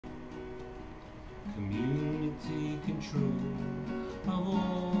Community control of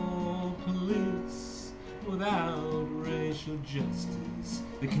all police. Without racial justice,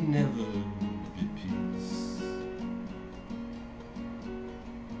 there can never be peace.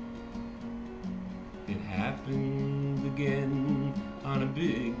 It happened again on a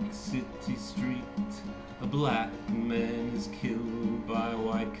big city street. A black man is killed by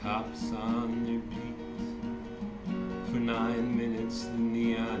white cops on their beat. For 9 minutes the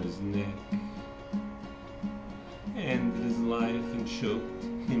knee on his neck ended his life and choked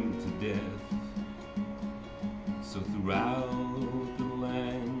him to death. So throughout the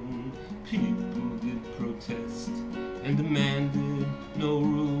land people did protest and demanded no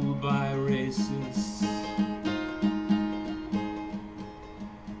rule by racists.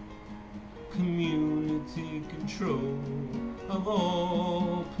 Community control of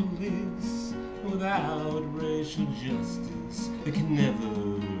all police. Without racial justice, there can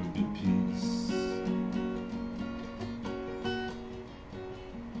never be peace.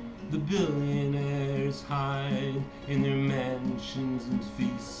 The billionaires hide in their mansions and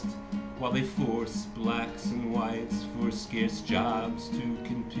feast, while they force blacks and whites for scarce jobs to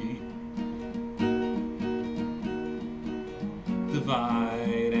compete.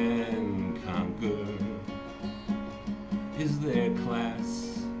 Divide and conquer is their class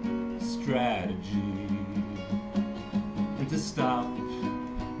strategy, and to stop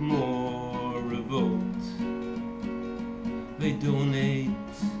more revolt, they donate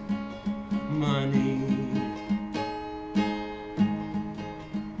money.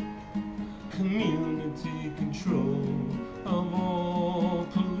 Community control of all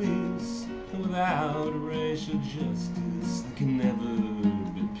police. Without racial justice, there can never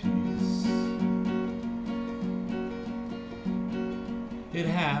be peace. It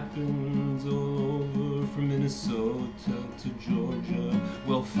happens all over, from Minnesota to Georgia.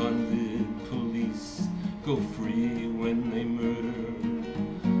 Well-funded police go free when they murder,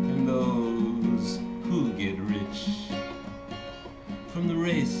 and those who get rich from the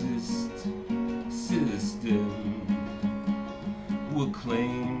racist system will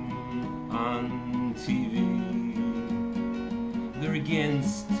claim on TV they're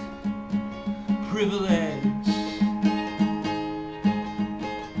against privilege.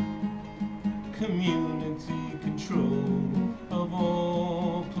 Community control of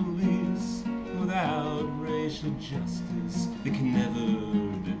all police. Without racial justice, there can never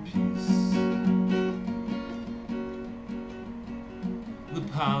be peace. The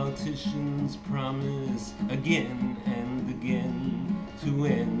politicians promise again and again to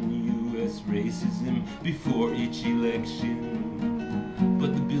end U.S. racism before each election,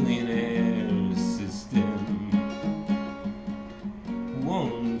 but the billionaire system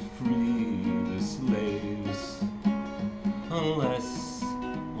won't free the slaves unless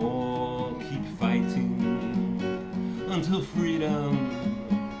all keep fighting until freedom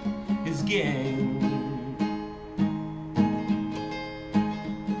is gained.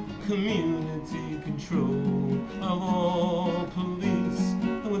 Community control of all police.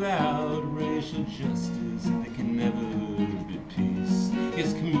 Without racial justice, there can never